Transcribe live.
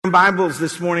Bibles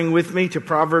this morning with me to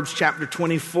Proverbs chapter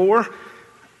 24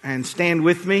 and stand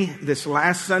with me this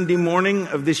last Sunday morning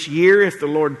of this year if the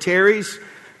Lord tarries.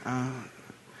 I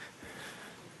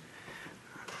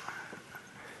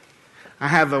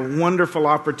have a wonderful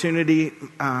opportunity.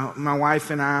 My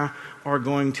wife and I are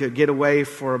going to get away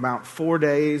for about 4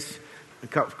 days. A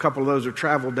couple of those are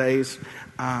travel days.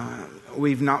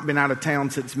 We've not been out of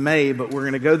town since May, but we're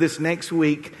going to go this next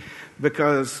week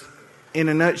because in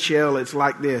a nutshell, it's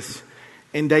like this.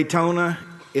 In Daytona,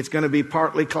 it's going to be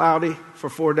partly cloudy for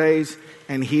 4 days,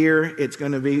 and here it's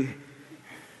going to be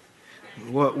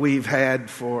what we've had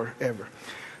forever.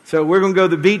 So we're going to go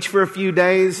to the beach for a few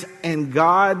days, and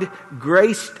God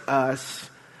graced us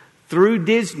through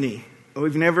Disney.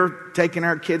 We've never taken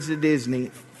our kids to Disney.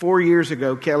 4 years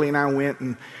ago, Kelly and I went,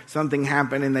 and something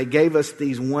happened, and they gave us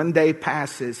these one-day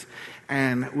passes,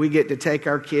 and we get to take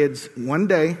our kids one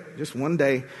day, just one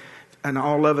day, and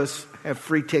all of us have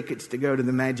free tickets to go to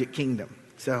the Magic Kingdom.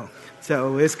 So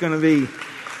it's going to be,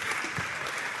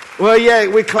 well, yeah,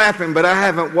 we're clapping, but I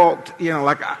haven't walked,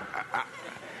 like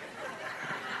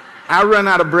I run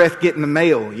out of breath getting the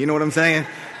mail. You know what I'm saying?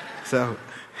 So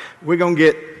we're going to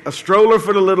get a stroller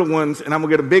for the little ones, and I'm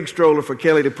going to get a big stroller for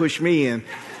Kelly to push me in,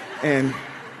 and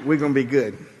we're going to be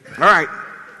good. All right.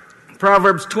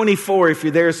 Proverbs 24, if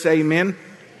you're there, say amen.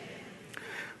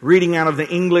 Reading out of the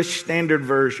English Standard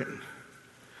Version.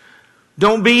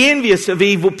 Don't be envious of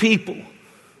evil people,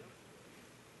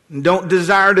 and don't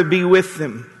desire to be with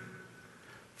them.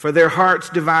 For their hearts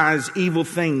devise evil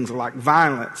things like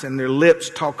violence, and their lips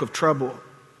talk of trouble.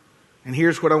 And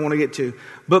here's what I want to get to.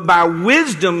 But by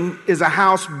wisdom is a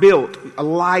house built, a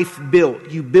life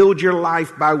built. You build your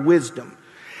life by wisdom.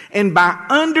 And by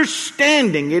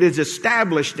understanding it is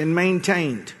established and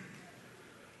maintained.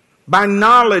 By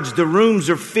knowledge the rooms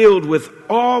are filled with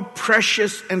all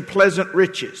precious and pleasant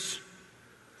riches.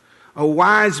 A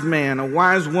wise man, a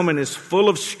wise woman is full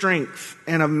of strength,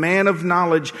 and a man of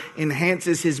knowledge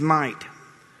enhances his might.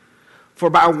 For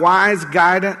by wise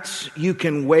guidance you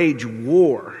can wage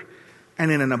war, and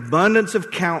in an abundance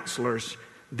of counselors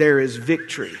there is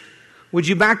victory. Would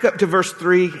you back up to verse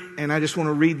 3? And I just want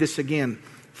to read this again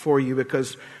for you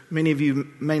because many of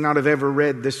you may not have ever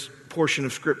read this portion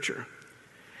of Scripture.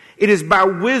 It is by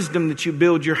wisdom that you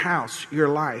build your house, your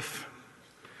life,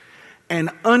 and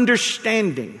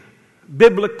understanding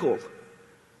biblical,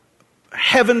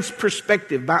 heaven's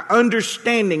perspective. By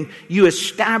understanding, you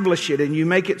establish it and you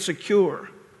make it secure.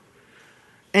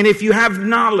 And if you have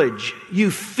knowledge, you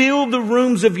fill the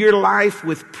rooms of your life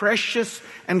with precious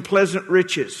and pleasant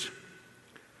riches.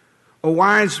 A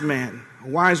wise man, a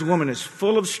wise woman is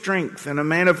full of strength, and a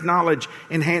man of knowledge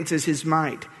enhances his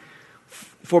might.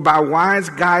 For by wise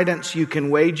guidance you can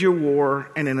wage your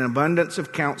war, and in an abundance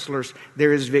of counselors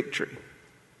there is victory.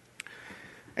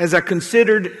 As I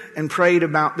considered and prayed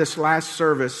about this last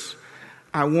service,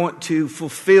 I want to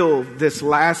fulfill this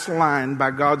last line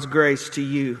by God's grace to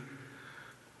you.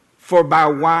 For by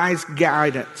wise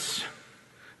guidance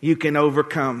you can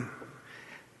overcome,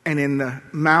 and in the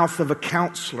mouth of a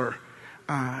counselor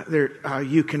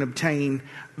you can obtain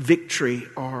victory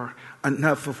or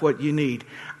enough of what you need.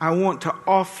 I want to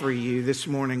offer you this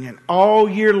morning, and all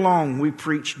year long we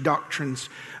preach doctrines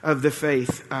of the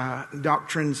faith,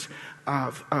 doctrines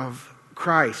of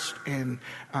Christ and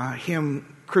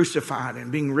Him crucified and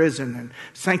being risen and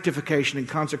sanctification and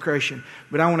consecration.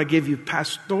 But I want to give you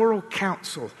pastoral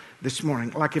counsel this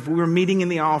morning, like if we were meeting in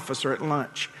the office or at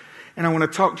lunch. And I want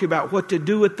to talk to you about what to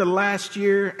do with the last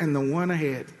year and the one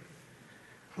ahead.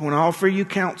 I want to offer you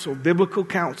counsel, biblical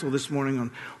counsel this morning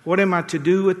on what am I to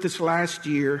do with this last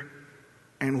year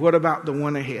and what about the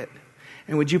one ahead.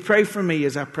 And would you pray for me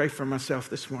as I pray for myself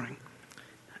this morning?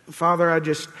 Father, I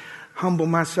just humble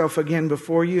myself again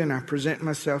before you, and I present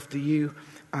myself to you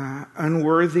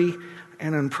unworthy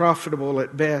and unprofitable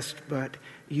at best, but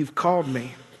you've called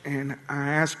me, and I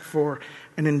ask for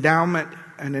an endowment,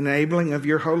 an enabling of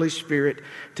your Holy Spirit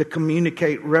to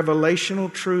communicate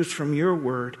revelational truths from your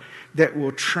word that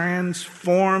will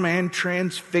transform and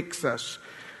transfix us.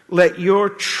 Let your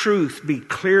truth be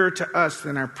clearer to us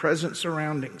than our present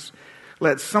surroundings.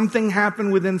 Let something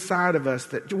happen within inside of us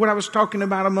that what I was talking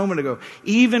about a moment ago,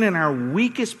 even in our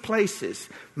weakest places,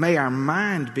 may our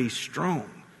mind be strong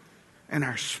and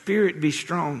our spirit be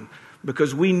strong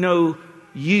because we know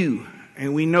you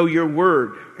and we know your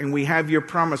word and we have your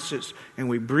promises and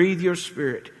we breathe your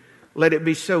spirit. Let it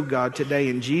be so, God, today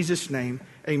in Jesus' name,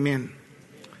 amen.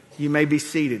 You may be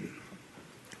seated.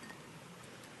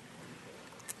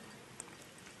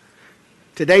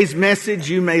 Today's message,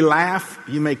 you may laugh,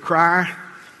 you may cry,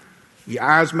 your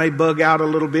eyes may bug out a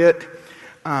little bit.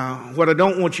 What I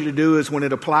don't want you to do is when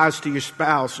it applies to your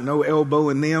spouse, no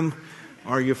elbowing them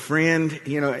or your friend.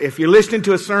 You know, if you're listening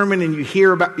to a sermon and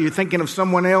you're thinking of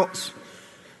someone else,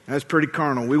 that's pretty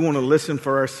carnal. We want to listen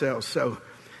for ourselves. So,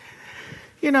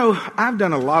 you know, I've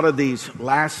done a lot of these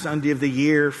last Sunday of the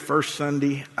year, first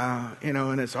Sunday,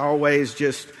 and it's always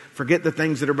just forget the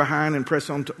things that are behind and press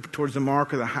on towards the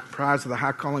mark of the prize of the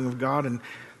high calling of God. And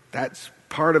that's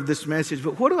part of this message.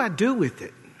 But what do I do with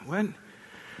it?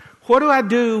 What do I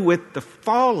do with the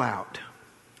fallout?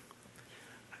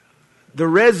 The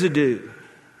residue?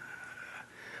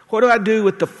 What do I do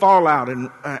with the fallout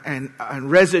and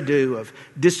residue of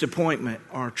disappointment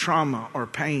or trauma or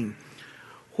pain?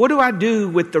 What do I do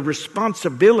with the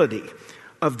responsibility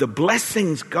of the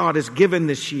blessings God has given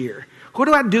this year? What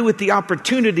do I do with the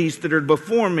opportunities that are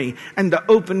before me and the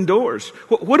open doors?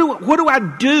 What do I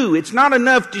do? It's not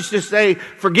enough just to say,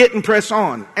 forget and press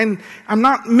on. And I'm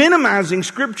not minimizing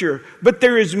Scripture, but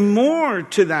there is more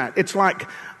to that. It's like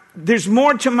there's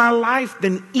more to my life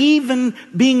than even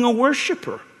being a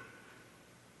worshiper.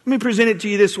 Let me present it to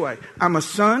you this way. I'm a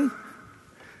son.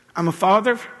 I'm a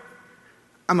father.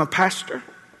 I'm a pastor.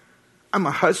 I'm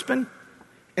a husband.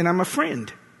 And I'm a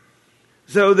friend.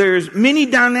 So there's many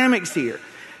dynamics here.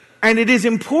 And it is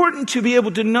important to be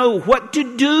able to know what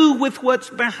to do with what's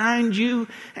behind you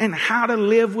and how to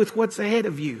live with what's ahead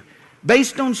of you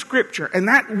based on Scripture. And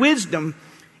that wisdom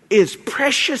is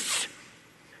precious.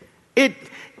 It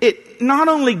not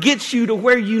only gets you to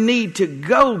where you need to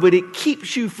go, but it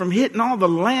keeps you from hitting all the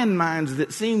landmines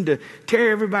that seem to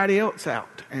tear everybody else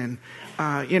out. And,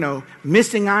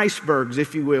 missing icebergs,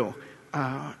 if you will,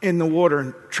 in the water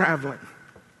and traveling.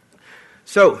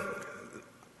 So,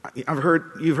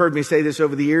 you've heard me say this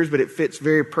over the years, but it fits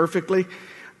very perfectly.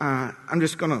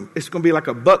 It's going to be like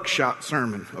a buckshot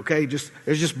sermon, okay?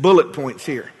 There's just bullet points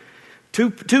here.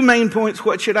 Two main points.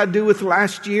 What should I do with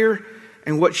last year?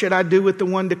 And what should I do with the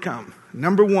one to come?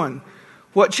 Number one,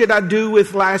 what should I do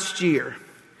with last year?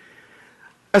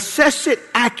 Assess it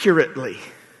accurately.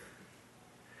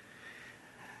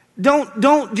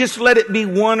 Don't just let it be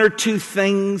one or two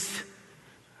things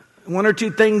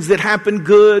that happen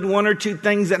good, one or two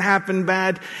things that happen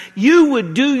bad. You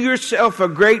would do yourself a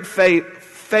great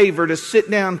favor to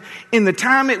sit down in the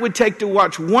time it would take to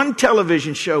watch one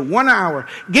television show, 1 hour,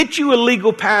 get you a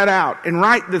legal pad out and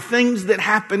write the things that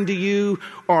happen to you,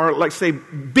 or like say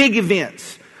big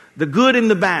events, the good and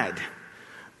the bad,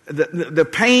 the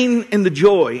pain and the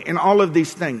joy and all of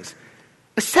these things.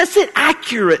 Assess it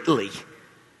accurately.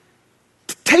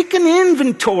 Take an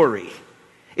inventory.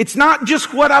 It's not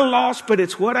just what I lost, but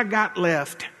it's what I got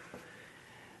left.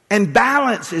 And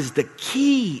balance is the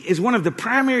key, is one of the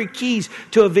primary keys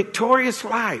to a victorious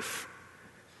life.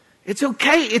 It's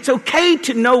okay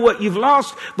to know what you've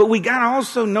lost, but we got to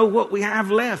also know what we have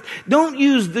left. Don't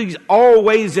use these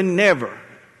always and never.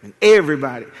 And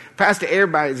everybody, Pastor,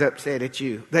 everybody's upset at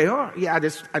you. They are. Yeah, I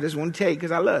just want to tell you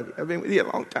because I love you. I've been with you a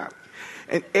long time.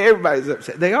 And everybody's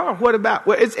upset. They are. What about?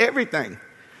 Well, it's everything.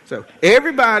 So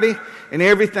everybody and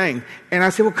everything. And I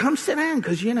said, well, come sit down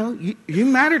because, you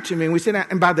matter to me. And we sit down.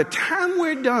 And by the time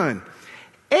we're done,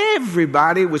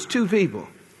 everybody was two people.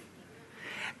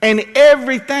 And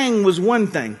everything was one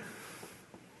thing.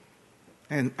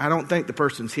 And I don't think the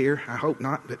person's here. I hope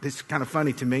not. But this is kind of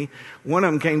funny to me. One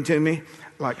of them came to me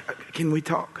like, can we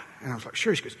talk? And I was like,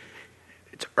 sure. She goes,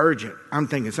 it's urgent. I'm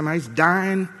thinking somebody's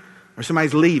dying or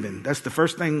somebody's leaving. That's the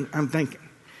first thing I'm thinking.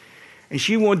 And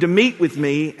she wanted to meet with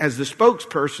me as the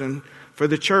spokesperson for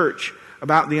the church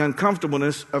about the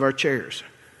uncomfortableness of our chairs.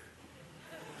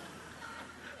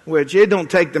 Which it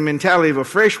don't take the mentality of a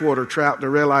freshwater trout to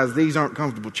realize these aren't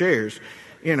comfortable chairs,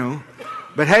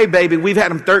 But hey, baby, we've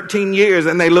had them 13 years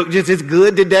and they look just as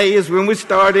good today as when we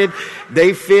started.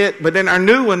 They fit. But then our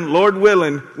new one, Lord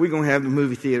willing, we're going to have the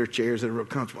movie theater chairs that are real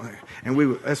comfortable.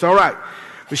 And that's all right.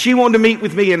 But she wanted to meet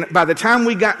with me. And by the time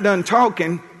we got done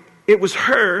talking, it was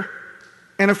her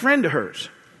and a friend of hers.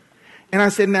 And I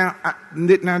said,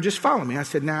 now just follow me. I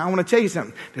said, now I want to tell you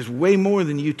something. There's way more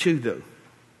than you two, though.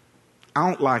 I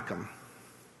don't like them.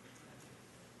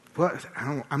 What?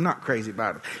 I'm not crazy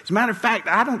about them. As a matter of fact,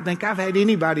 I don't think I've had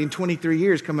anybody in 23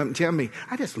 years come up and tell me,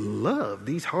 I just love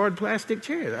these hard plastic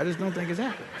chairs. I just don't think it's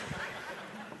happening.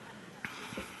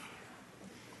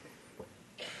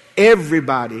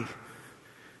 Everybody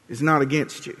is not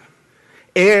against you.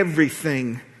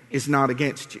 Everything is not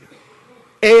against you.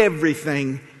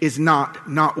 Everything is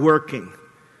not working.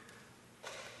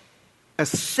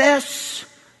 Assess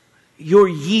your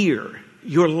year,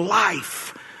 your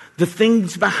life, the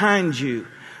things behind you,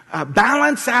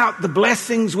 Balance out the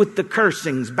blessings with the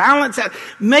cursings. Balance out.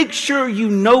 Make sure you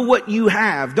know what you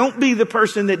have. Don't be the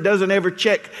person that doesn't ever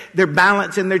check their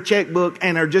balance in their checkbook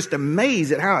and are just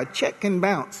amazed at how a check can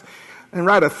bounce. And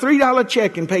write a $3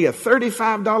 check and pay a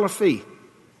 $35 fee.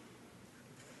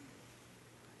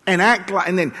 And act like,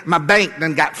 and then my bank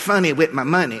done got funny with my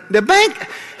money. The bank...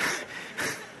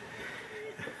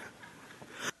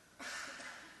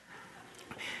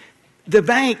 The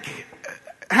bank...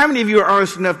 How many of you are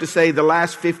honest enough to say the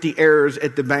last 50 errors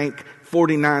at the bank,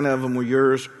 49 of them were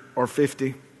yours, or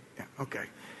 50? Yeah, okay.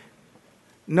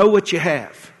 Know what you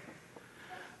have,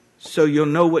 so you'll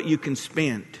know what you can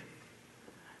spend,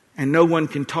 and no one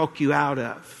can talk you out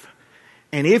of.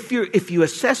 And if you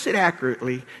assess it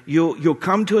accurately, you'll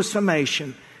come to a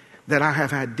summation that I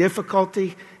have had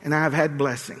difficulty and I have had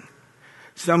blessing.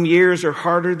 Some years are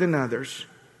harder than others.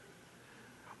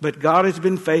 But God has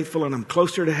been faithful, and I'm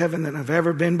closer to heaven than I've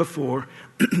ever been before.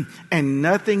 And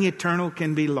nothing eternal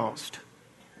can be lost.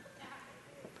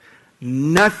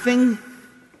 Nothing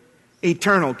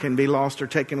eternal can be lost or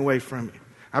taken away from you.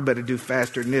 I better do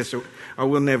faster than this, or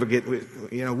we'll never get,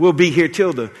 we'll be here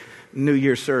till the New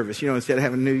Year's service, instead of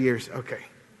having New Year's. Okay.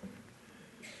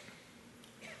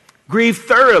 Grieve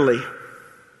thoroughly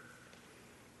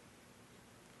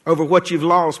over what you've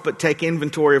lost, but take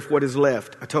inventory of what is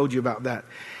left. I told you about that.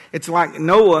 It's like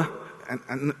Noah,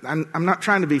 and I'm not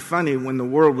trying to be funny, when the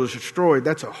world was destroyed.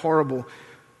 That's a horrible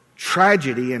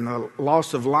tragedy and a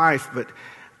loss of life. But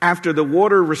after the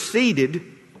water receded,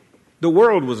 the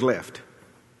world was left.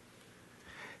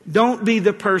 Don't be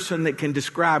the person that can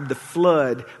describe the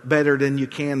flood better than you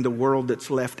can the world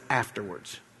that's left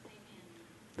afterwards.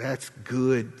 That's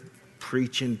good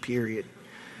preaching, period.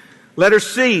 Letter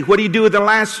C, what do you do with the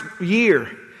last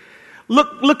year?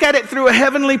 Look at it through a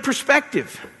heavenly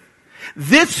perspective.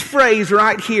 This phrase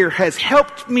right here has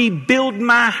helped me build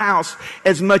my house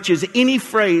as much as any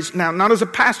phrase, now not as a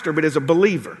pastor, but as a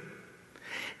believer.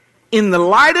 In the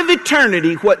light of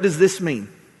eternity, what does this mean?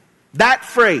 That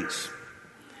phrase.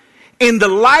 In the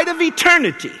light of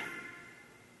eternity,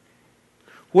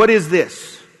 what is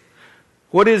this?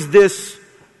 What is this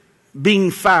being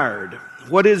fired?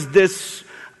 What is this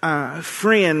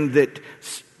friend that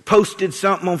posted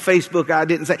something on Facebook I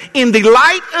didn't say? In the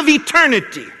light of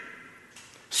eternity,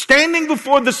 standing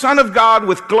before the Son of God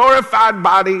with glorified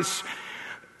bodies,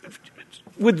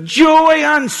 with joy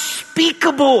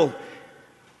unspeakable.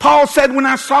 Paul said, when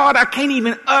I saw it, I can't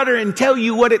even utter and tell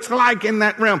you what it's like in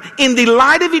that realm. In the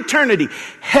light of eternity,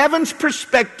 heaven's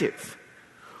perspective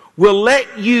will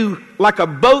let you, like a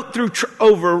boat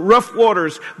over rough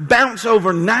waters, bounce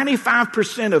over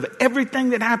 95% of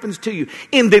everything that happens to you.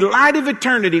 In the light of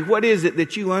eternity, what is it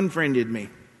that you unfriended me?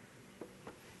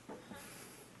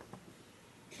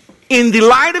 In the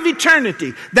light of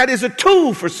eternity, that is a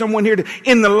tool for someone here to...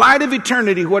 In the light of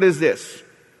eternity, what is this?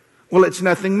 Well, it's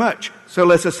nothing much. So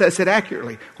let's assess it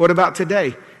accurately. What about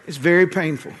today? It's very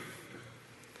painful.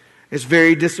 It's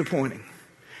very disappointing.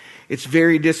 It's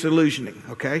very disillusioning,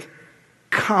 okay?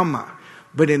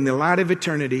 But in the light of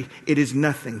eternity, it is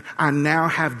nothing. I now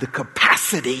have the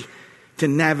capacity to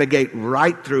navigate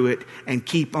right through it and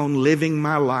keep on living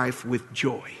my life with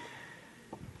joy.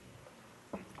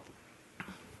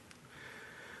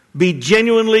 Be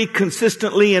genuinely,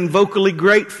 consistently, and vocally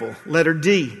grateful. Letter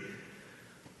D.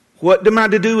 What am I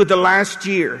to do with the last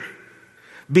year?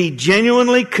 Be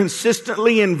genuinely,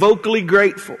 consistently, and vocally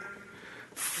grateful.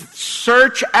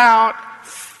 Search out,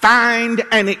 find,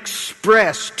 and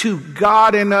express to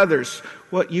God and others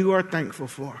what you are thankful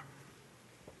for.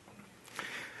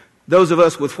 Those of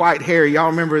us with white hair,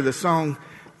 y'all remember the song,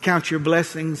 Count Your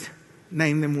Blessings,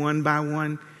 Name Them One by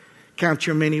One. Count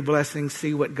your many blessings,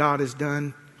 see what God has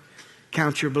done.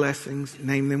 Count your blessings,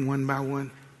 name them one by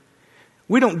one.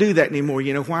 We don't do that anymore.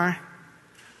 You know why?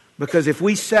 Because if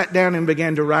we sat down and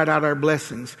began to write out our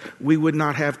blessings, we would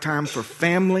not have time for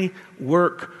family,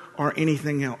 work, or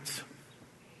anything else.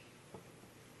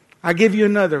 I give you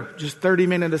another just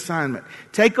 30-minute assignment.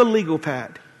 Take a legal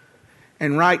pad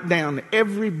and write down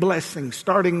every blessing,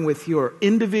 starting with your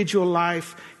individual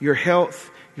life, your health,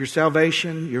 your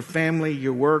salvation, your family,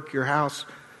 your work, your house,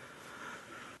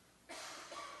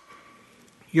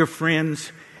 your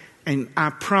friends, and I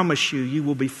promise you, you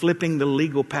will be flipping the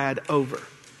legal pad over.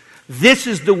 This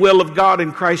is the will of God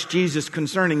in Christ Jesus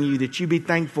concerning you, that you be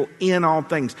thankful in all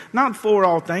things, not for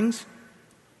all things.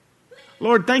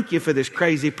 Lord, thank you for this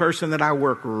crazy person that I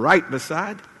work right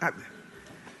beside.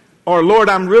 Or, Lord,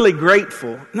 I'm really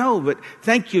grateful. No, but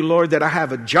thank you, Lord, that I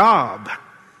have a job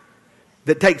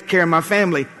that takes care of my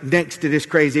family next to this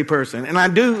crazy person. And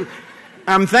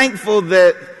I'm thankful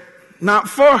that not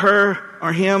for her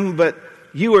or him, but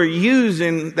you are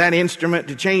using that instrument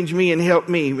to change me and help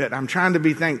me, but I'm trying to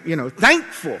be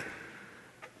thankful.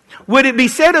 Would it be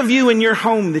said of you in your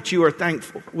home that you are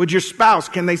thankful? Would your spouse,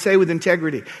 can they say with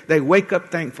integrity, they wake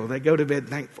up thankful, they go to bed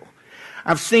thankful?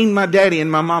 I've seen my daddy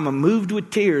and my mama moved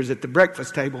with tears at the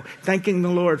breakfast table, thanking the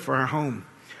Lord for our home.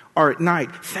 Or at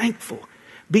night, thankful.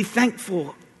 Be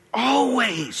thankful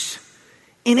always,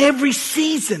 in every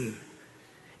season.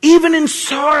 Even in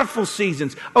sorrowful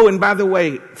seasons. Oh, and by the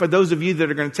way, for those of you that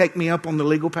are going to take me up on the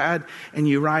legal pad and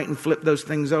you write and flip those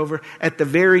things over, at the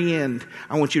very end,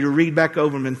 I want you to read back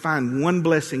over them and find one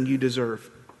blessing you deserve.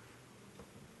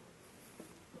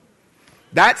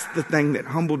 That's the thing that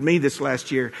humbled me this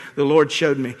last year. The Lord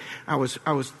showed me. I was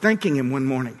thanking Him one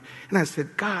morning. And I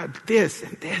said, God, this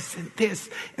and this and this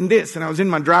and this. And I was in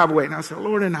my driveway and I said,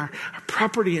 Lord, and our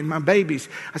property and my babies.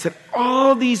 I said,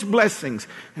 all these blessings.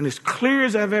 And as clear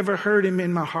as I've ever heard Him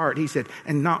in my heart, He said,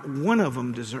 and not one of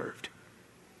them deserved.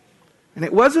 And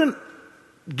it wasn't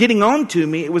getting on to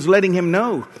me. It was letting Him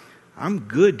know, I'm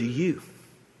good to you.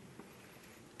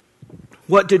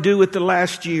 What to do with the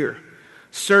last year.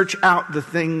 Search out the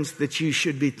things that you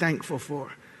should be thankful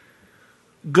for.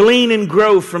 Glean and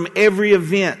grow from every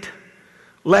event,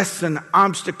 lesson,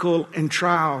 obstacle, and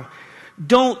trial.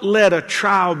 Don't let a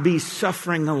trial be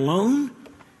suffering alone.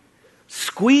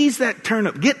 Squeeze that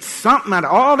turnip. Get something out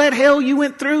of all that hell you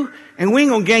went through, and we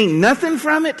ain't going to gain nothing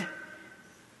from it.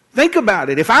 Think about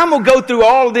it. If I'm going to go through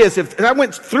all this, if I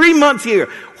went 3 months here,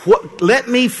 let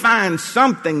me find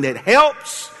something that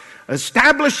helps,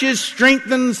 establishes,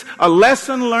 strengthens, a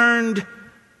lesson learned.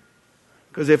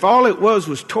 Because if all it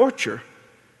was torture,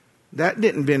 that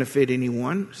didn't benefit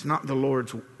anyone. It's not the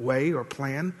Lord's way or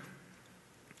plan.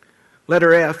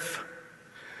 Letter F,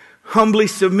 humbly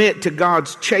submit to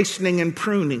God's chastening and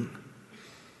pruning.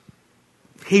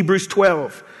 Hebrews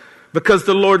 12, because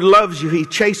the Lord loves you, He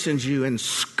chastens you and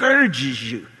scourges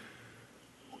you,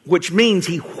 which means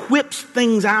He whips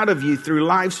things out of you through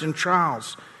lifes and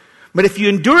trials. But if you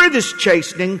endure this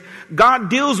chastening, God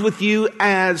deals with you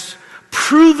as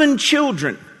proven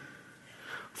children.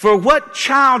 For what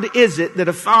child is it that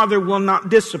a father will not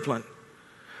discipline?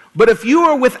 But if you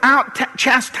are without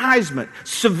chastisement,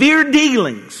 severe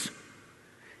dealings,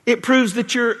 it proves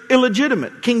that you're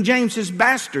illegitimate. King James says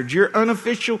bastards, you're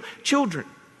unofficial children.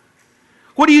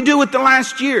 What do you do with the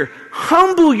last year?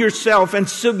 Humble yourself and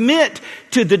submit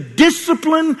to the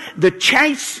discipline, the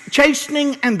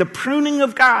chastening, and the pruning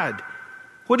of God.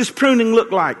 What does pruning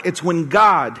look like? It's when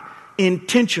God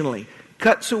intentionally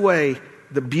cuts away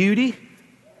the beauty,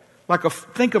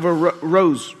 think of a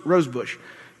rose bush.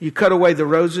 You cut away the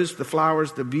roses, the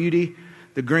flowers, the beauty,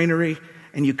 the greenery,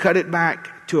 and you cut it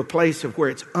back to a place of where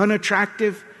it's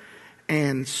unattractive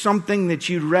and something that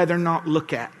you'd rather not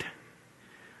look at.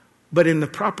 But in the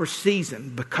proper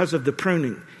season, because of the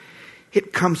pruning,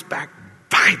 it comes back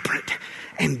vibrant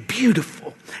and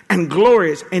beautiful and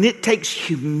glorious. And it takes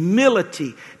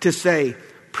humility to say,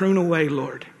 prune away,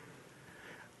 Lord.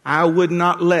 I would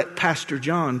not let Pastor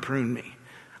John prune me.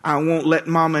 I won't let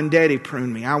Mama and Daddy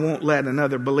prune me. I won't let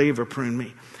another believer prune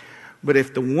me. But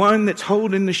if the one that's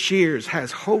holding the shears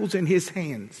has holes in his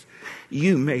hands,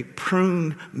 you may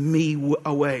prune me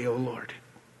away, O Lord.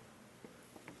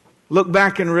 Look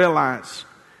back and realize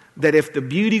that if the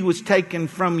beauty was taken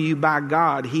from you by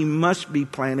God, He must be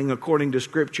planning, according to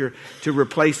Scripture, to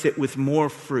replace it with more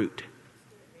fruit.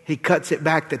 He cuts it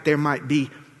back that there might be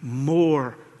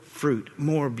more fruit,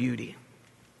 more beauty.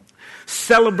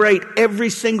 Celebrate every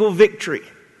single victory.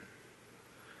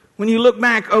 When you look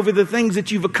back over the things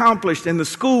that you've accomplished and the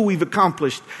school we've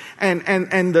accomplished and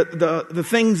the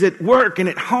things at work and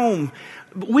at home,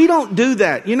 we don't do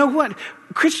that. You know what?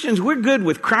 Christians, we're good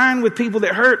with crying with people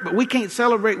that hurt, but we can't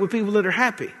celebrate with people that are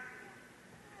happy.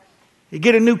 You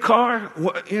get a new car,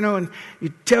 and you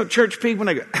tell church people,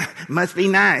 and they go, must be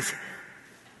nice.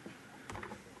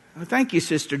 Well, thank you,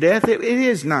 Sister Death. It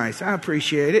is nice. I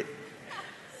appreciate it.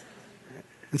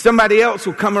 And somebody else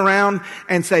will come around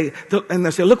and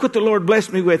they'll say, look what the Lord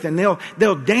blessed me with. And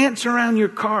they'll dance around your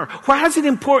car. Why is it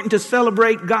important to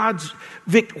celebrate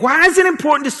why is it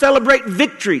important to celebrate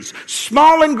victories,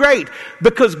 small and great?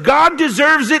 Because God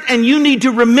deserves it and you need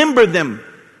to remember them.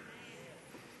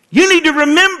 You need to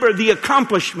remember the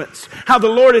accomplishments, how the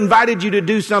Lord invited you to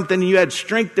do something and you had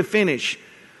strength to finish.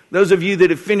 Those of you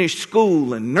that have finished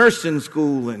school and nursing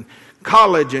school and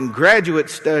college and graduate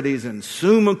studies and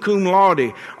summa cum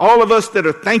laude. All of us that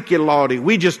are thank you, Lordy,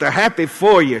 we just are happy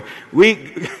for you.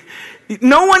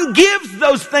 No one gives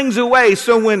those things away.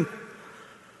 So when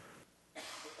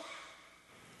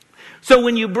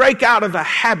you break out of a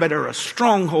habit or a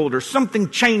stronghold or something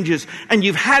changes and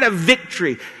you've had a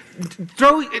victory,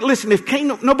 Listen, if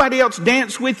can't nobody else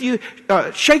dance with you,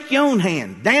 shake your own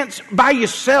hand. Dance by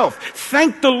yourself.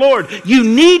 Thank the Lord. You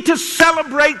need to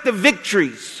celebrate the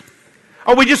victories.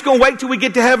 Are we just going to wait till we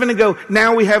get to heaven and go,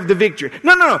 now we have the victory?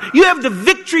 No. You have the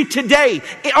victory today,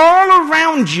 all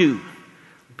around you.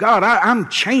 God, I'm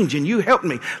changing. You helped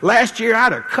me. Last year,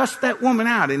 I'd have cussed that woman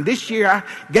out. And this year, I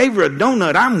gave her a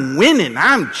donut. I'm winning.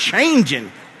 I'm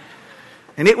changing.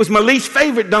 And it was my least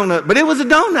favorite donut, but it was a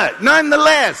donut,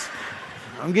 nonetheless.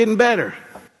 I'm getting better.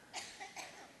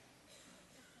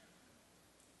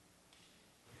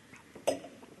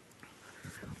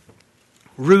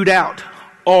 Root out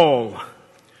all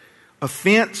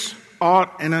offense,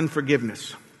 ought, and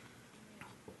unforgiveness.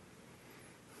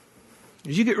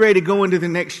 As you get ready to go into the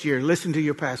next year, listen to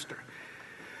your pastor.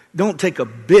 Don't take a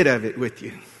bit of it with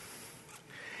you.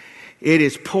 It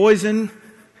is poison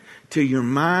to your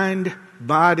mind,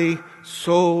 body,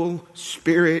 soul,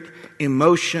 spirit,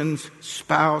 emotions,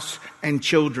 spouse, and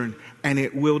children, and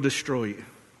it will destroy you.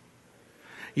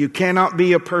 You cannot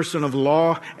be a person of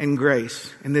law and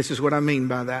grace, and this is what I mean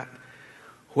by that.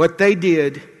 What they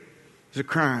did is a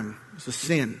crime, it's a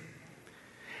sin.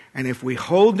 And if we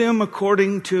hold them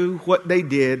according to what they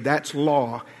did, that's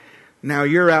law. Now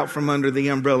you're out from under the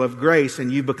umbrella of grace and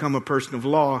you become a person of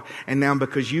law. And now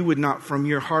because you would not from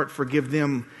your heart forgive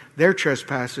them their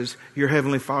trespasses, your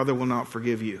heavenly Father will not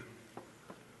forgive you.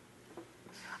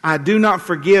 I do not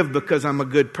forgive because I'm a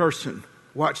good person.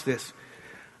 Watch this.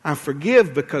 I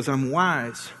forgive because I'm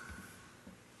wise.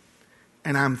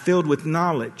 And I'm filled with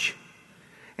knowledge.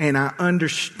 And I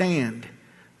understand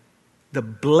the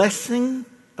blessing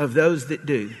of those that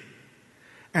do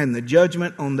and the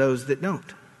judgment on those that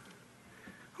don't.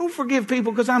 I don't forgive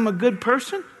people because I'm a good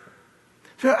person.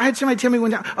 So I had somebody tell me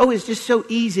one time, oh, it's just so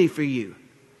easy for you.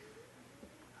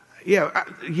 Yeah,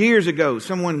 years ago,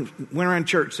 someone went around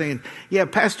church saying, yeah,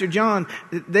 Pastor John,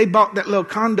 they bought that little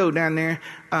condo down there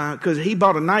because he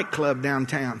bought a nightclub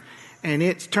downtown and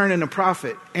it's turning a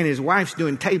profit and his wife's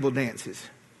doing table dances.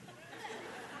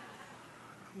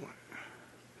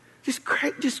 Just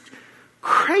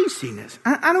craziness.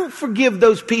 I don't forgive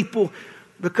those people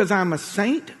because I'm a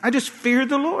saint. I just fear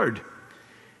the Lord.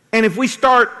 And if we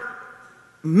start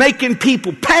making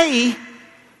people pay,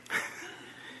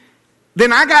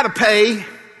 then I got to pay,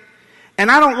 and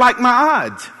I don't like my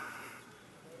odds.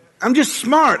 I'm just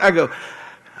smart. I go,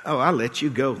 oh, I'll let you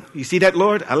go. You see that,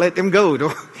 Lord? I let them go.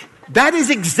 That is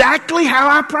exactly how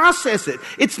I process it.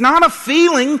 It's not a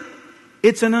feeling.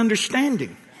 It's an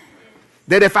understanding.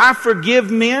 That if I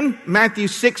forgive men, Matthew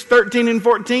 6:13 and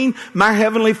 14, my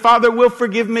heavenly Father will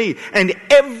forgive me. And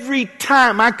every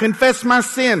time I confess my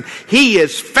sin, He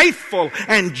is faithful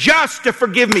and just to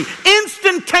forgive me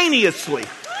instantaneously,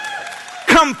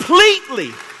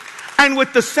 completely. And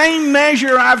with the same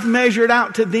measure I've measured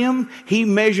out to them, He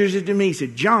measures it to me. He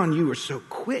said, John, you were so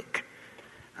quick.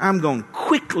 I'm going to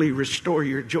quickly restore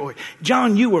your joy.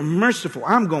 John, you were merciful.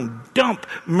 I'm going to dump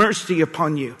mercy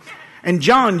upon you. And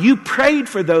John, you prayed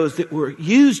for those that were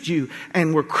used you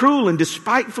and were cruel and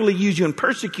despitefully used you and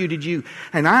persecuted you.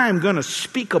 And I am going to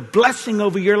speak a blessing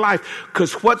over your life,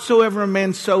 because whatsoever a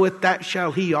man soweth, that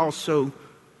shall he also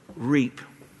reap.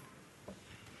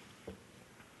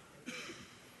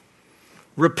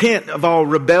 Repent of all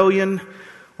rebellion,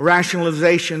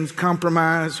 rationalizations,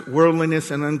 compromise,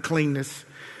 worldliness, and uncleanness.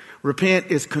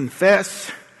 Repent is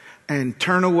confess and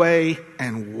turn away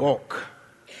and walk.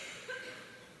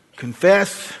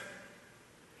 Confess,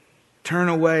 turn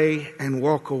away, and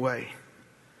walk away.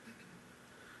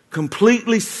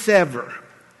 Completely sever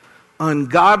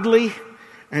ungodly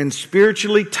and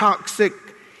spiritually toxic,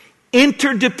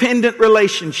 interdependent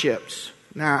relationships.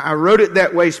 Now, I wrote it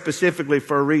that way specifically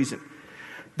for a reason.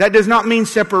 That does not mean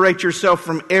separate yourself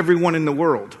from everyone in the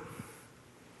world.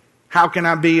 How can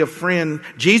I be a friend?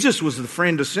 Jesus was the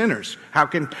friend of sinners.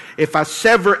 If I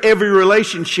sever every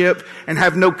relationship and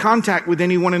have no contact with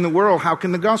anyone in the world, how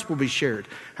can the gospel be shared?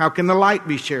 How can the light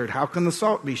be shared? How can the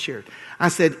salt be shared? I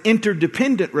said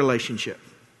interdependent relationship.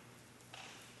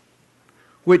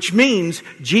 Which means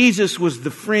Jesus was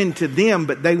the friend to them,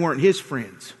 but they weren't His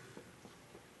friends.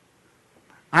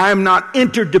 I am not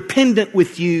interdependent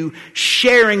with you,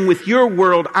 sharing with your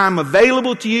world. I'm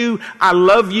available to you. I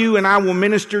love you and I will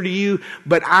minister to you,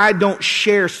 but I don't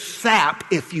share sap,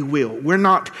 if you will.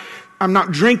 I'm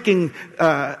not drinking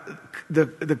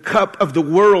the cup of the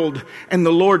world and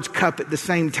the Lord's cup at the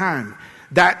same time.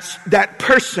 That's that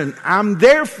person. I'm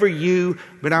there for you,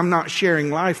 but I'm not sharing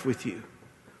life with you.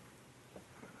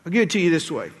 I'll give it to you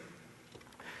this way.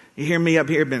 You hear me up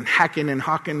here, been hacking and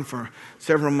hawking for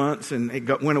several months, and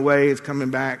it went away, it's coming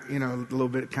back, a little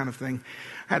bit kind of thing.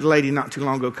 I had a lady not too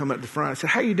long ago come up to the front. I said,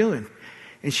 how you doing?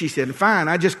 And she said, fine,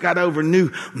 I just got over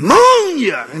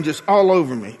pneumonia, and just all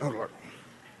over me. I was like,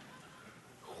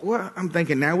 what? I'm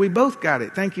thinking, now we both got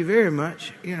it. Thank you very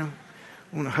much. I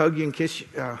want to hug you and kiss you.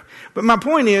 But my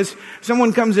point is,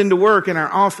 someone comes into work in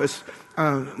our office,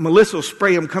 Melissa will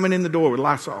spray them coming in the door with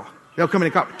Lysol. They'll come in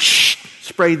and call,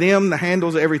 spray them, the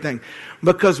handles, everything.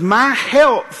 Because my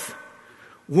health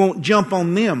won't jump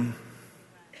on them.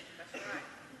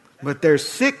 But their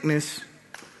sickness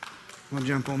will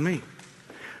jump on me.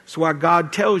 That's why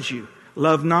God tells you,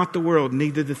 love not the world,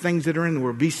 neither the things that are in the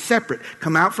world. Be separate.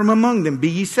 Come out from among them. Be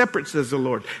ye separate, says the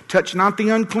Lord. Touch not the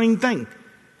unclean thing.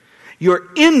 You're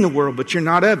in the world, but you're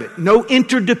not of it. No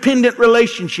interdependent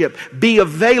relationship. Be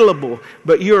available,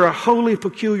 but you're a holy,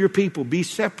 peculiar people. Be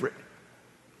separate.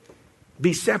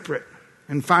 Be separate.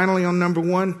 And finally, on number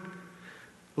 1,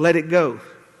 let it go.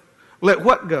 Let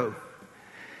what go?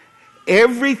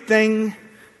 Everything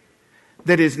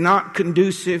that is not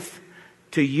conducive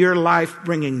to your life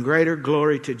bringing greater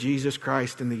glory to Jesus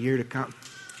Christ in the year to come.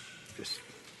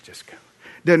 Just go.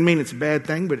 Doesn't mean it's a bad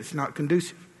thing, but it's not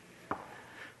conducive.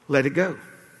 Let it go.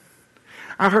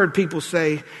 I've heard people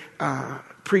say,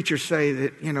 preachers say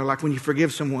that, like when you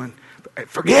forgive someone,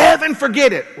 forgive and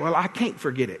forget it. Well, I can't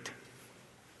forget it.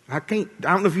 I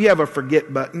don't know if you have a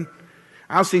forget button.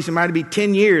 I'll see somebody be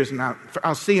 10 years and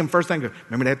I'll see them first thing. Go,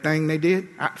 remember that thing they did?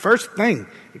 First thing,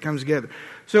 it comes together.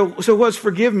 So what's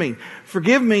forgive mean?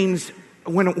 Forgive means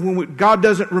when God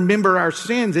doesn't remember our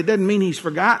sins, it doesn't mean He's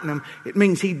forgotten them. It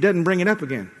means He doesn't bring it up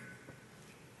again.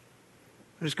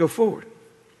 Just go forward.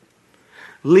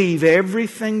 Leave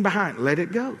everything behind. Let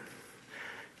it go.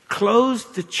 Close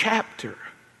the chapter.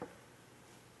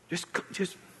 Just.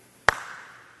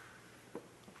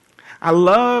 I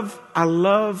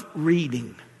love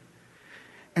reading.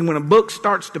 And when a book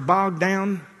starts to bog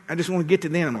down, I just want to get to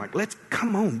the end. I'm like,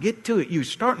 come on, get to it. You're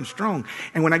starting strong.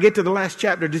 And when I get to the last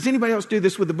chapter, does anybody else do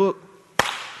this with the book?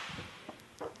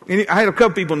 I had a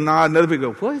couple people nod, and other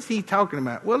people go, what is he talking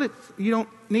about? Well, you don't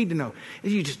need to know.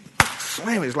 You just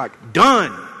slam it. It's like,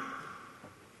 done.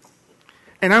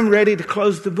 And I'm ready to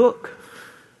close the book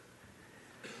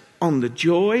on the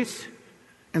joys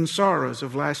and sorrows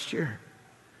of last year.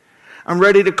 I'm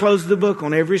ready to close the book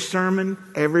on every sermon,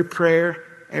 every prayer,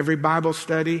 every Bible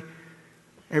study,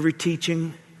 every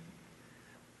teaching.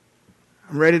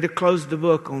 I'm ready to close the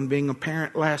book on being a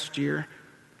parent last year,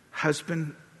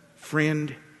 husband,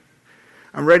 friend.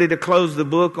 I'm ready to close the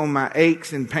book on my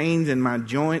aches and pains and my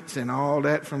joints and all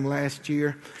that from last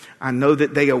year. I know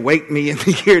that they await me in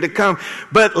the year to come.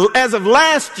 But as of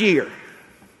last year,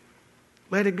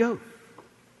 let it go.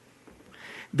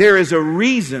 There is a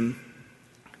reason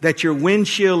that your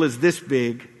windshield is this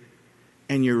big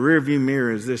and your rearview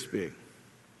mirror is this big.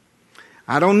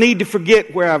 I don't need to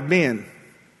forget where I've been,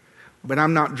 but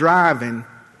I'm not driving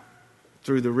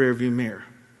through the rearview mirror.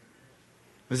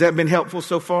 Has that been helpful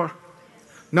so far?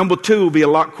 Number 2 will be a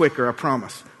lot quicker, I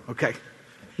promise. Okay.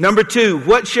 Number 2,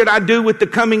 what should I do with the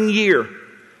coming year?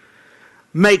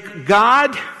 Make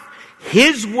God,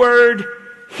 His Word,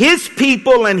 His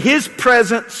people, and His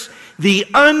presence the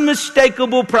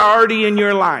unmistakable priority in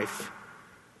your life.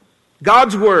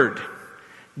 God's Word,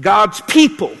 God's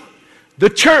people, the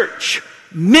church,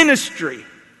 ministry,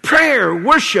 prayer,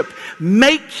 worship.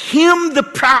 Make Him the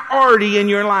priority in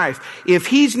your life. If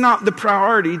He's not the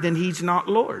priority, then He's not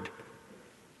Lord.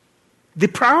 The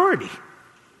priority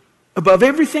above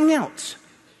everything else.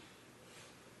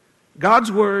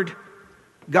 God's Word,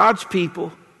 God's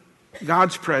people,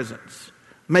 God's presence.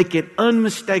 Make it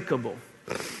unmistakable.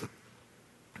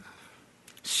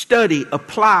 Study,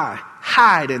 apply,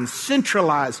 hide, and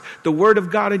centralize the Word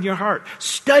of God in your heart.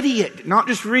 Study it, not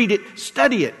just read it,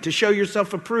 study it to show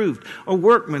yourself approved, a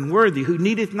workman worthy who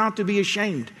needeth not to be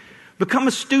ashamed. Become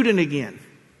a student again.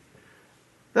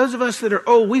 Those of us that are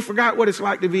old, we forgot what it's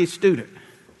like to be a student.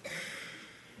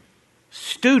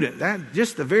 Student, that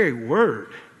just the very word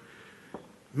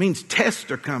means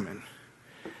tests are coming.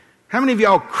 How many of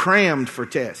y'all crammed for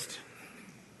tests?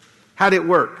 How'd it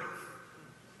work?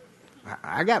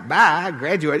 I got by, I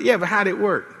graduated. Yeah, but how'd it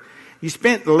work? You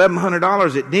spent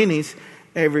 $1,100 at Denny's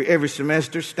every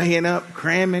semester, staying up,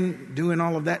 cramming, doing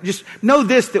all of that. Just know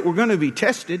this, that we're going to be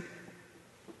tested.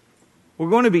 We're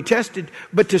going to be tested.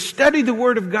 But to study the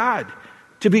Word of God,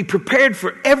 to be prepared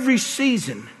for every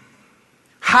season,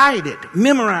 hide it,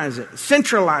 memorize it,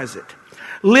 centralize it.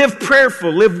 Live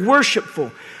prayerful, live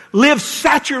worshipful. Live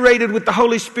saturated with the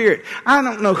Holy Spirit. I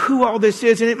don't know who all this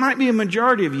is, and it might be a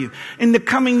majority of you. In the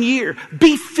coming year,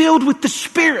 be filled with the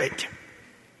Spirit.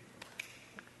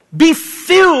 Be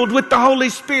filled with the Holy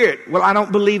Spirit. Well, I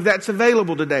don't believe that's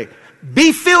available today.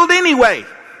 Be filled anyway.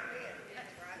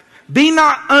 Be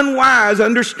not unwise,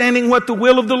 understanding what the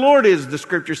will of the Lord is, the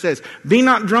scripture says. Be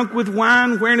not drunk with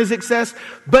wine, wherein is excess,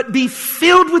 but be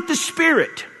filled with the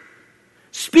Spirit,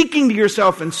 speaking to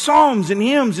yourself in psalms and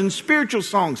hymns and spiritual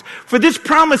songs. For this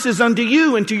promise is unto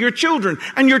you and to your children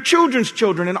and your children's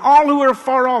children and all who are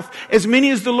far off, as many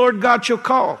as the Lord God shall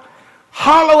call.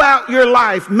 Hollow out your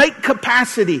life, make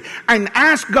capacity, and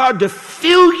ask God to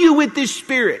fill you with this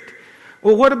Spirit.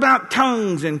 Well, what about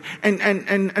tongues and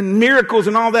miracles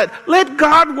and all that? Let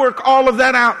God work all of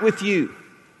that out with you.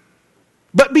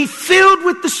 But be filled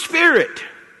with the Spirit.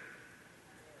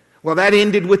 Well, that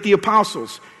ended with the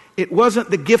apostles. It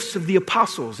wasn't the gifts of the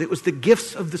apostles. It was the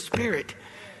gifts of the Spirit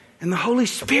and the Holy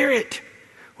Spirit.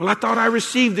 Well, I thought I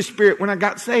received the Spirit when I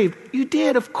got saved. You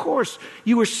did, of course.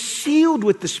 You were sealed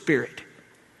with the Spirit.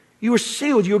 You were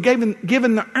sealed. You were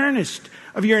given the earnest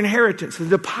of your inheritance, the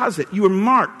deposit. You were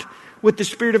marked with the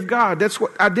Spirit of God. That's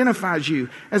what identifies you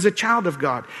as a child of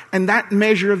God. And that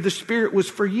measure of the Spirit was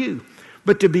for you.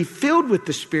 But to be filled with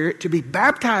the Spirit, to be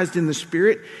baptized in the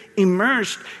Spirit,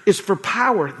 immersed, is for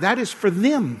power. That is for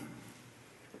them.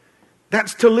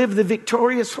 That's to live the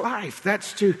victorious life.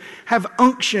 That's to have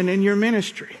unction in your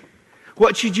ministry.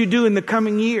 What should you do in the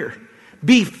coming year?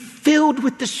 Be filled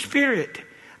with the Spirit.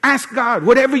 Ask God,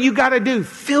 whatever you got to do,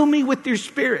 fill me with your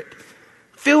Spirit.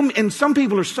 Fill me. And some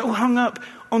people are so hung up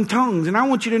on tongues. And I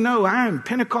want you to know I am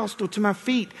Pentecostal to my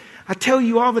feet. I tell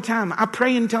you all the time, I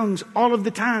pray in tongues all of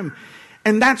the time.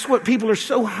 And that's what people are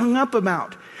so hung up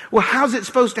about. Well, how's it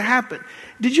supposed to happen?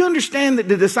 Did you understand that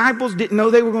the disciples didn't know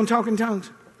they were going to talk in tongues?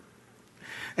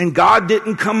 And God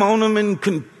didn't come on them and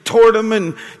contort them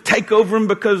and take over them,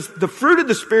 because the fruit of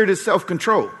the Spirit is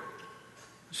self-control.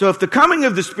 So if the coming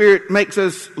of the Spirit makes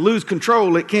us lose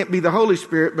control, it can't be the Holy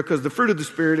Spirit, because the fruit of the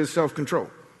Spirit is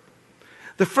self-control.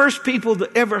 The first people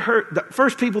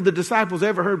the disciples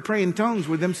ever heard pray in tongues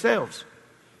were themselves.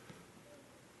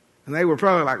 And they were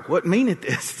probably like, what meaneth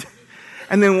this?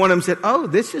 And then one of them said, oh,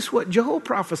 this is what Joel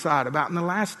prophesied about in the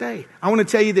last day. I want to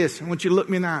tell you this. I want you to look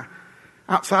me in the eye.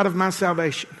 Outside of my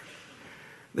salvation,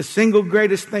 the single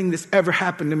greatest thing that's ever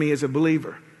happened to me as a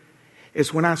believer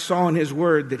is when I saw in His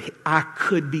Word that I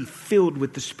could be filled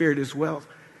with the Spirit as well.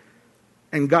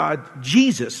 And God,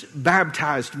 Jesus,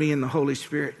 baptized me in the Holy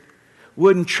Spirit.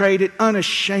 Wouldn't trade it,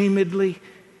 unashamedly.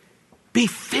 Be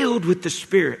filled with the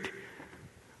Spirit.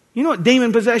 You know what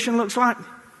demon possession looks like?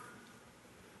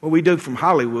 Well, we do from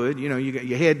Hollywood. You know,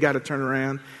 your head got to turn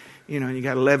around. You know, and you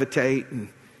got to levitate, and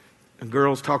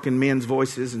girls talking men's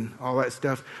voices and all that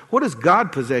stuff. What does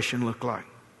God possession look like?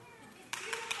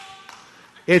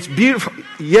 It's beautiful.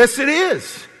 Yes, it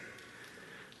is.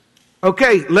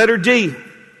 Okay, letter D.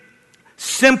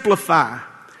 Simplify.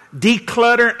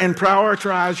 Declutter and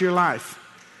prioritize your life.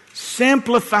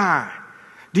 Simplify.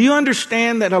 Do you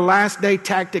understand that a last day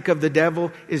tactic of the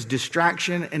devil is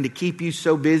distraction, and to keep you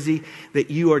so busy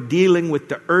that you are dealing with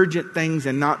the urgent things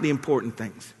and not the important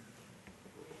things?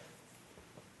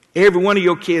 Every one of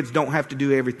your kids don't have to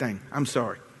do everything. I'm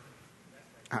sorry.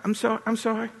 I'm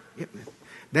sorry.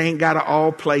 They ain't got to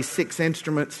all play 6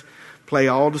 instruments, play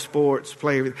all the sports,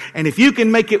 play everything. And if you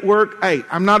can make it work, hey,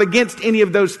 I'm not against any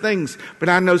of those things. But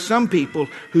I know some people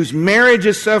whose marriage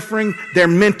is suffering, their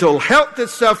mental health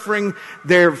is suffering,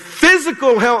 their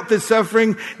physical health is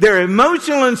suffering, their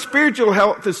emotional and spiritual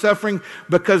health is suffering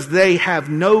because they have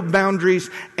no boundaries.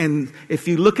 And if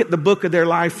you look at the book of their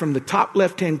life from the top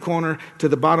left-hand corner to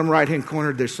the bottom right-hand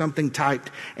corner, there's something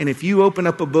typed. And if you open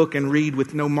up a book and read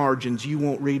with no margins, you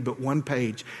won't read but one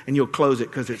page, and you'll close it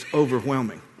because it's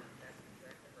overwhelming.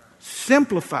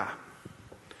 Simplify.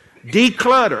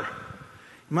 Declutter. You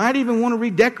might even want to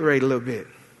redecorate a little bit.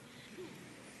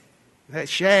 That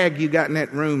shag you got in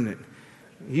that room that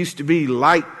used to be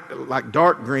light, like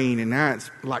dark green, and now it's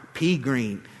like pea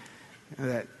green.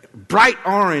 That bright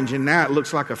orange, and now it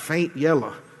looks like a faint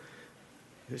yellow.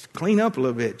 Just clean up a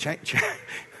little bit. Change,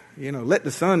 let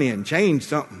the sun in. Change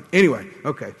something. Anyway,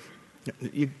 okay.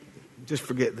 You just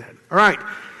forget that. All right.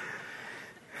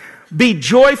 Be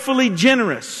joyfully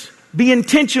generous. Be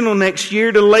intentional next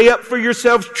year to lay up for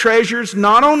yourselves treasures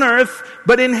not on earth,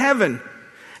 but in heaven.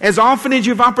 As often as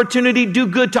you have opportunity, do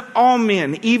good to all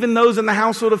men, even those in the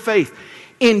household of faith.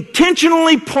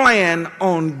 Intentionally plan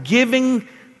on giving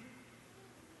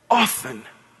often.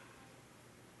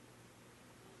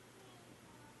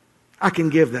 I can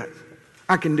give that.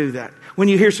 I can do that. When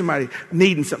you hear somebody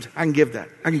needing something, I can give that.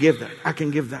 I can give that. I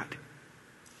can give that.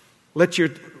 Let your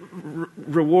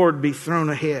reward be thrown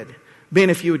ahead. Ben,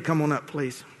 if you would come on up,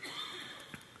 please.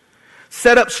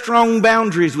 Set up strong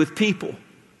boundaries with people.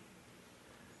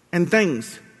 and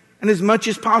things. And as much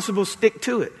as possible, stick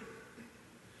to it.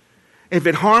 If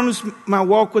it harms my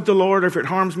walk with the Lord or if it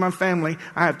harms my family,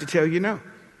 I have to tell you no.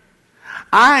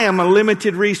 I am a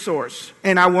limited resource,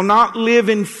 and I will not live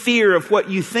in fear of what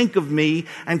you think of me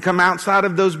and come outside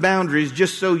of those boundaries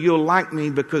just so you'll like me,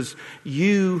 because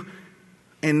you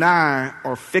and I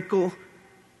are fickle,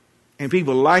 and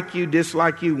people like you,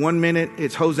 dislike you. One minute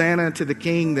it's Hosanna to the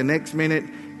King, the next minute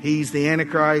he's the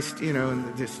Antichrist,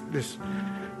 and this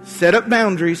set up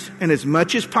boundaries, and as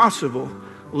much as possible,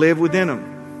 live within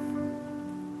them.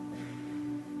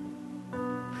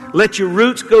 Let your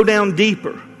roots go down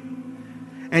deeper,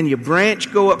 and your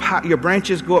branches go up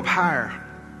higher.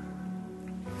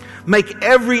 Make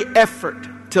every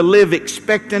effort to live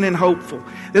expectant and hopeful.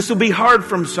 This will be hard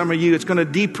for some of you. It's going to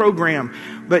deprogram.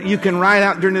 But you can write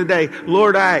out during the day,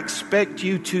 Lord, I expect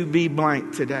you to be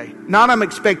blank today. Not I'm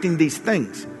expecting these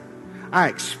things. I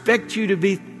expect you to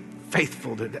be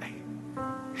faithful today.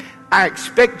 I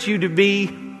expect you to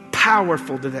be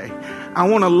powerful today. I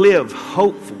want to live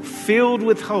hopeful, filled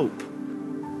with hope.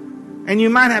 And you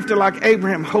might have to, like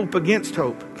Abraham, hope against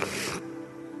hope.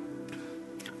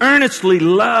 Earnestly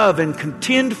love and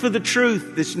contend for the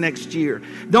truth this next year.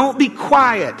 Don't be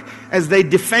quiet as they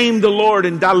defame the Lord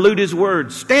and dilute His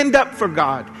word. Stand up for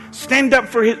God. Stand up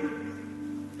for His...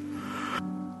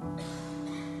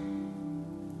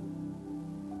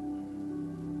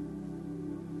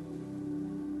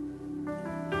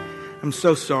 I'm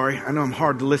so sorry. I know I'm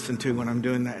hard to listen to when I'm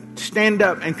doing that. Stand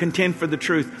up and contend for the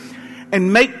truth.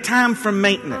 And make time for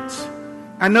maintenance.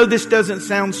 I know this doesn't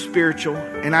sound spiritual,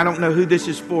 and I don't know who this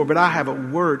is for, but I have a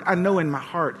word. I know in my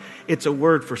heart it's a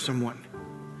word for someone.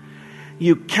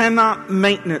 You cannot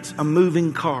maintenance a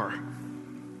moving car.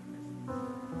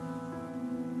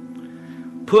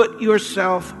 Put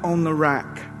yourself on the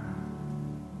rack.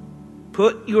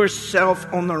 Put yourself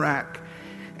on the rack.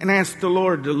 And ask the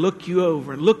Lord to look you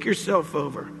over. Look yourself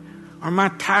over. Are my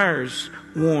tires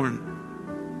worn?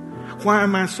 Why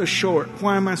am I so short?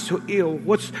 Why am I so ill?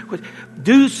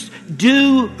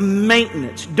 Do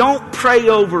maintenance. Don't pray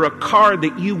over a car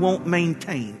that you won't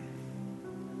maintain.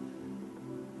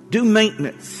 Do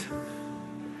maintenance.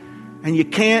 And you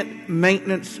can't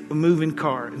maintenance a moving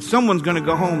car. And someone's going to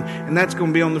go home and that's going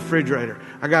to be on the refrigerator.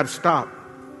 I got to stop.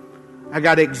 I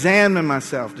got to examine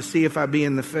myself to see if I be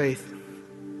in the faith.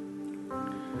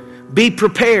 Be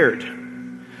prepared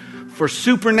for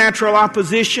supernatural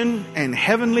opposition and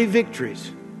heavenly victories.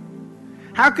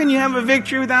 How can you have a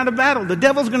victory without a battle? The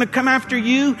devil's going to come after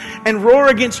you and roar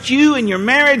against you and your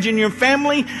marriage and your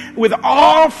family with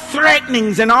all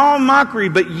threatenings and all mockery.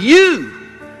 But you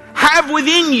have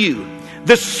within you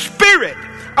the Spirit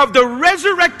of the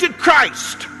resurrected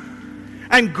Christ.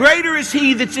 And greater is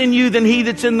He that's in you than he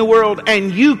that's in the world.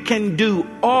 And you can do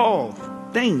all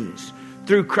things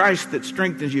through Christ that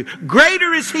strengthens you.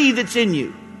 Greater is He that's in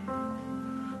you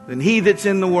than he that's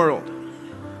in the world.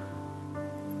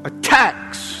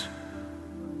 Attacks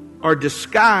are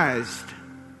disguised,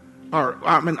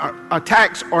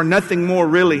 attacks are nothing more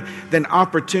really than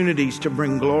opportunities to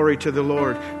bring glory to the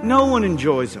Lord. No one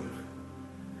enjoys them.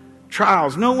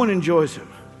 Trials, no one enjoys them.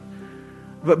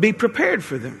 But be prepared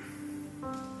for them.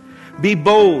 Be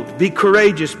bold, be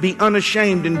courageous, be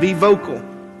unashamed, and be vocal.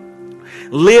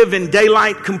 Live in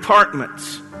daylight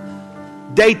compartments.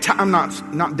 Daytight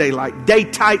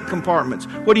compartments.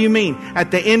 What do you mean?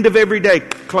 At the end of every day,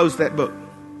 close that book.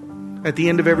 At the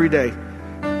end of every day.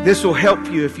 This will help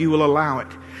you if you will allow it.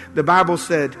 The Bible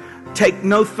said, take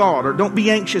no thought, or don't be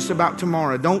anxious about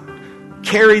tomorrow. Don't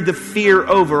carry the fear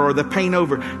over or the pain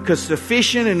over, because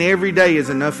sufficient in every day is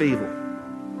enough evil.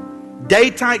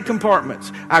 Day-tight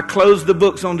compartments. I closed the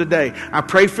books on today. I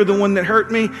pray for the one that hurt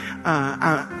me.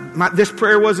 This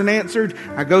prayer wasn't answered.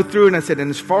 I go through and I said, and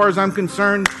as far as I'm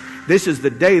concerned, this is the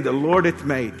day the Lord hath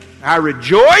made. I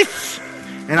rejoice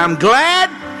and I'm glad.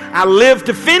 I live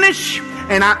to finish.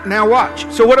 And now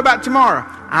watch. So what about tomorrow?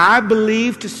 I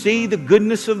believe to see the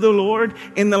goodness of the Lord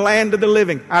in the land of the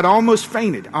living. I'd almost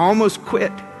fainted. I almost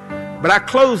quit. But I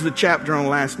closed the chapter on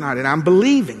last night, and I'm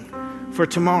believing for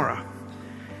tomorrow.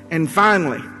 And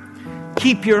finally,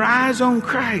 keep your eyes on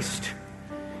Christ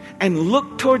and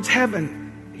look towards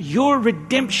heaven. Your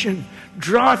redemption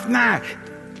draweth nigh.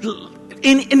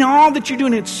 In all that you're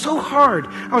doing, it's so hard.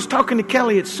 I was talking to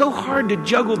Kelly. It's so hard to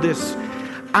juggle this.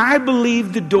 I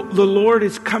believe the Lord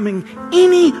is coming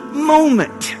any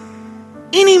moment.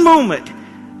 Any moment.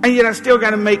 And yet I still got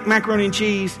to make macaroni and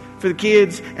cheese for the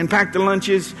kids and pack the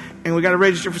lunches. And we got to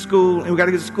register for school. And we got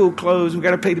to get the school closed. We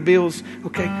got to pay the bills.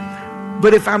 Okay.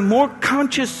 But if I'm more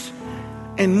conscious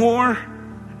and more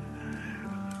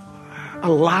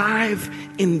alive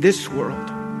in this world,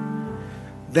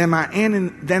 than I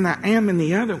am in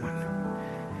the other one,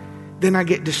 then I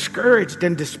get discouraged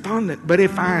and despondent. But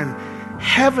if I'm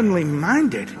heavenly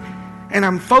minded and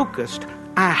I'm focused,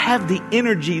 I have the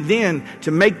energy then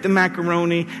to make the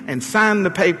macaroni and sign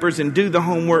the papers and do the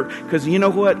homework. Because you know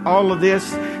what? All of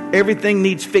this, everything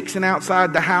needs fixing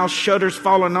outside the house. Shutters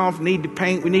falling off, need to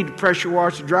paint. We need to pressure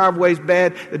wash. The driveway's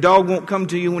bad. The dog won't come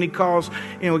to you when he calls.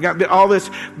 We got all this.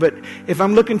 But if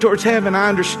I'm looking towards heaven, I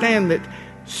understand that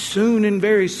soon and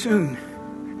very soon,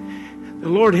 the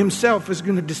Lord himself is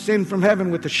going to descend from heaven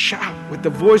with a shout, with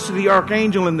the voice of the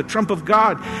archangel and the trump of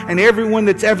God. And everyone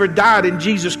that's ever died in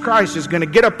Jesus Christ is going to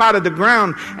get up out of the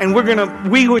ground. And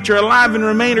we which are alive and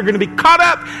remain are going to be caught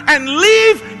up and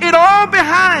leave it all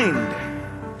behind.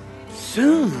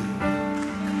 Soon.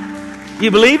 You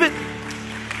believe it?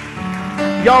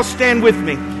 Y'all stand with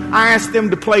me. I asked them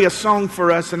to play a song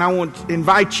for us, and I want to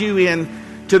invite you in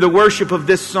to the worship of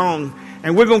this song.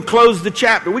 And we're going to close the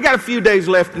chapter. We got a few days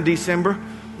left in December.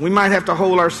 We might have to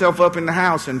hold ourselves up in the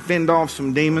house and fend off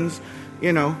some demons,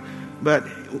 But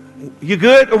you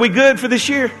good? Are we good for this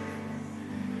year?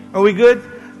 Are we good?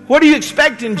 What are you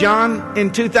expecting, John,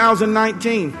 in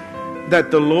 2019? That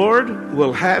the Lord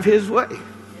will have his way.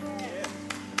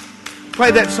 Play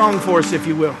that song for us, if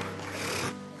you will.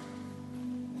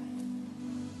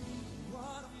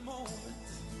 What a moment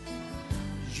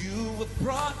you have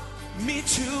brought me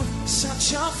to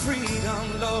such a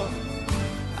freedom, Lord.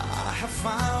 I have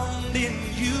found in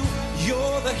you,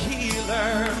 you're the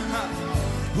healer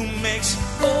who makes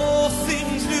all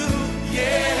things new.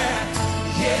 Yeah,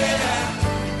 yeah,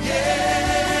 yeah.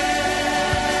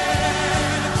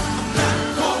 I'm not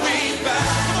going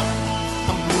back,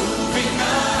 I'm moving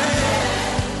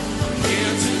ahead. I'm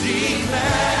here to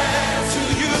declare to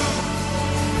you,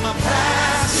 my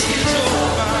past is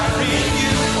over in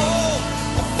you.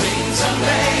 I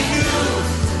made you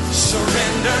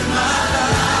surrender my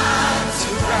life to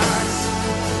Christ.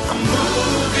 I'm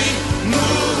moving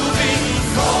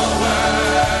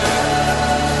forward.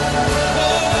 Oh,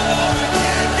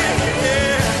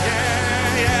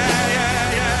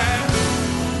 yeah.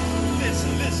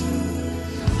 Listen.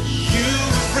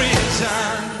 You've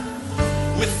risen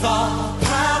with all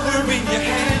power in your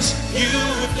hands. You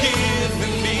have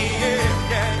given me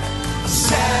a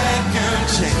second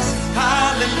chance.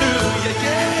 Hallelujah,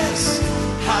 yes,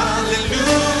 hallelujah,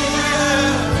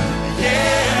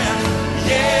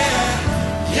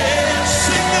 yeah,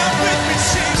 sing that with me,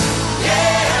 sing,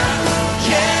 yeah,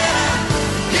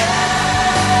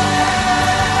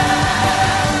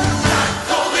 not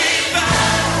going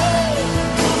back,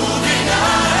 moving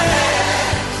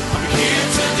ahead, I'm here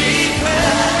to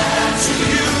declare to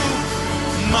you,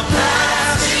 my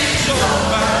past is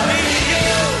over in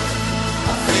you,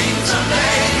 all things are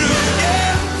made new.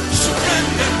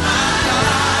 Surrender my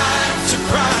life to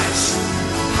Christ.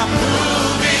 I'm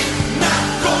moving, not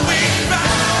going back.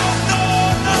 No.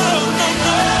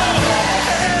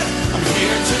 I'm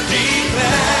here to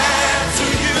declare to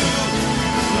you,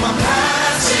 my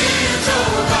past is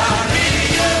over in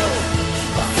you.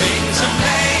 Things are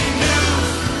made new.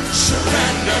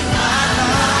 Surrender my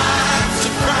life to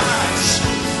Christ.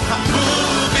 I'm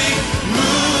moving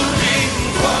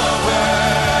forward.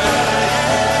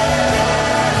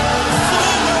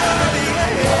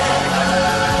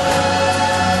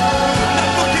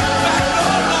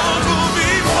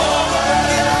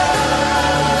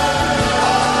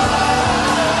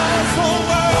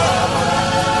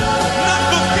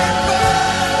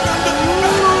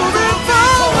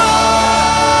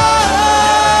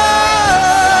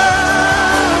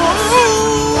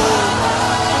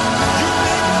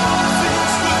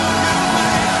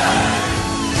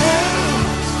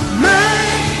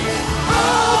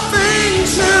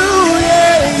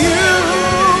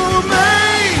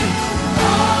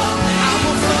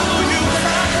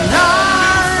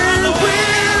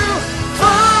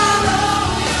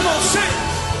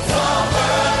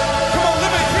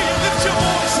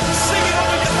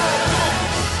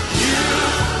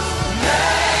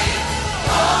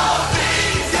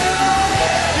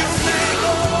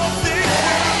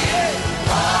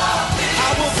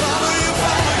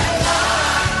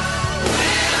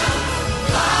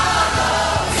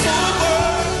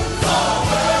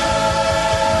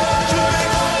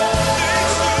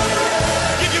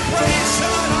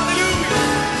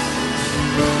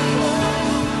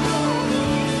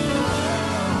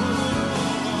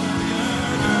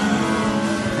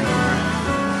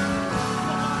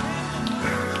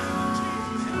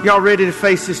 Y'all ready to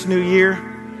face this new year?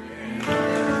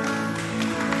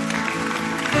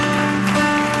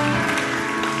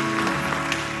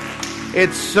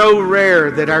 It's so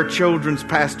rare that our children's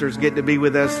pastors get to be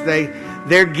with us.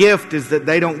 Their gift is that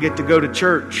they don't get to go to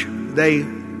church. They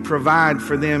provide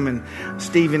for them. And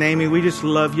Steve and Amy, we just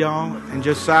love y'all. And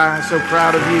Josiah, so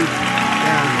proud of you.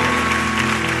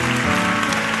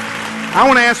 I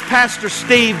want to ask Pastor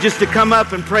Steve just to come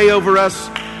up and pray over us.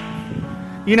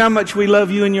 You know how much we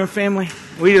love you and your family?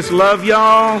 We just love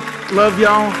y'all. Love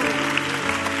y'all.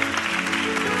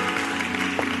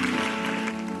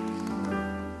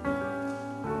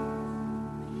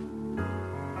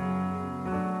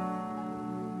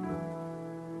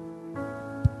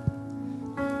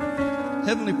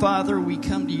 Heavenly Father, we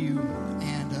come to you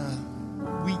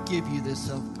and we give you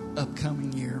this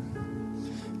upcoming year.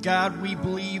 God, we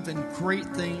believe in great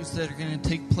things that are going to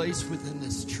take place within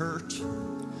this church,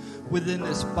 within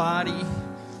this body,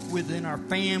 within our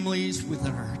families,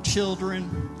 within our children.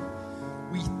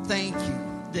 We thank you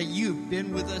that you've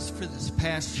been with us for this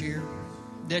past year,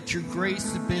 that your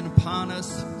grace has been upon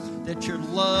us, that your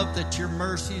love, that your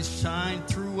mercies shine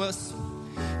through us.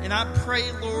 And I pray,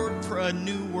 Lord, for a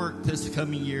new work this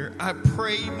coming year. I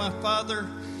pray, my Father,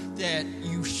 that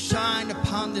you shine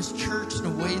upon this church in a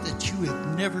way that you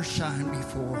have never shined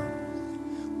before.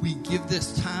 We give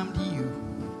this time to you.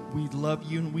 We love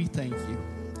you and we thank you.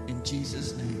 In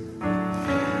Jesus' name.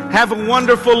 Have a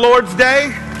wonderful Lord's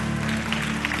Day.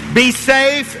 Be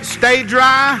safe, stay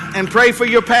dry, and pray for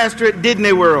your pastor at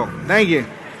Disney World. Thank you.